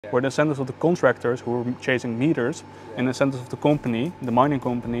where the incentives of the contractors who are chasing meters and the incentives of the company, the mining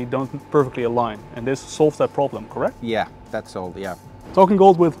company, don't perfectly align. And this solves that problem, correct? Yeah, that's all, yeah. Talking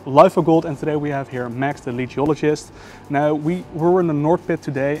gold with Laiva Gold, and today we have here Max, the lead geologist. Now, we were in the North Pit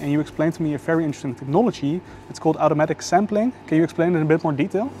today and you explained to me a very interesting technology. It's called automatic sampling. Can you explain it in a bit more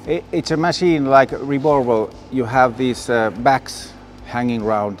detail? It's a machine like a revolver. You have these bags hanging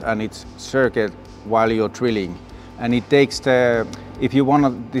around and it's circuit while you're drilling. And it takes the, if you want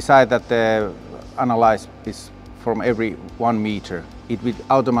to decide that the analyze is from every 1 meter, it will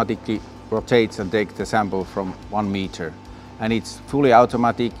automatically rotate and take the sample from 1 meter. And it's fully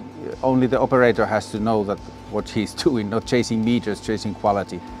automatic. Only the operator has to know that what he's doing, not chasing meters, chasing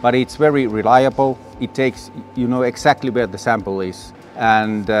quality. But it's very reliable. It takes, you know exactly where the sample is.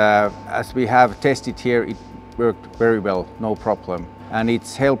 And as we have tested here, it worked very well, no problem. And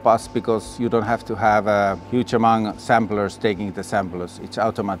it's helped us because you don't have to have a huge amount of samplers taking the samples. It's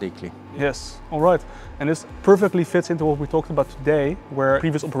automatically. Yes, all right. And this perfectly fits into what we talked about today, where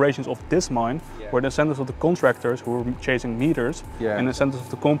previous operations of this mine, where the incentives of the contractors who are chasing meters and the incentives of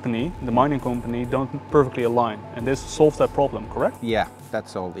the company, the mining company, don't perfectly align. And this solves that problem, correct? Yeah,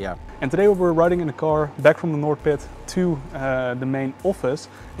 that's all, yeah. And today we were riding in a car back from the North Pit to the main office,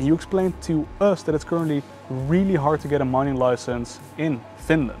 and you explained to us that it's currently really hard to get a mining license in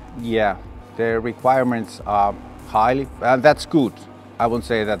Finland. Yeah, the requirements are highly, and that's good. I wouldn't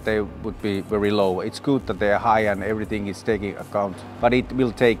say that they would be very low. It's good that they are high and everything is taking account. But it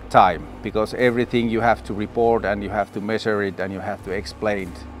will take time because everything you have to report and you have to measure it and you have to explain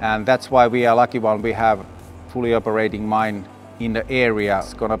it. And that's why we are lucky one. We have fully operating mine in the area.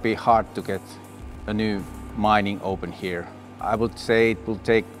 It's gonna be hard to get a new mining open here. I would say it will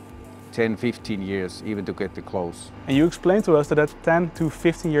take 10-15 years even to get the close. And you explained to us that that 10 to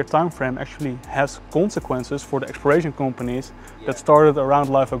 15 year time frame actually has consequences for the exploration companies that started around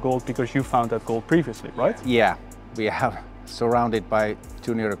Laiva Gold because you found that gold previously, right? Yeah, we have surrounded by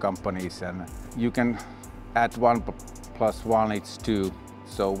junior companies and you can add 1 + 1, it's 2.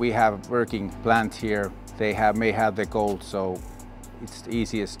 So we have working plant here. They may have the gold, so it's the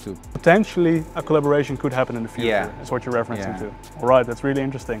easiest to... Potentially a collaboration could happen in the future, yeah. is what you're referencing to. All right, that's really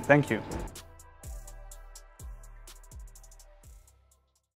interesting. Thank you.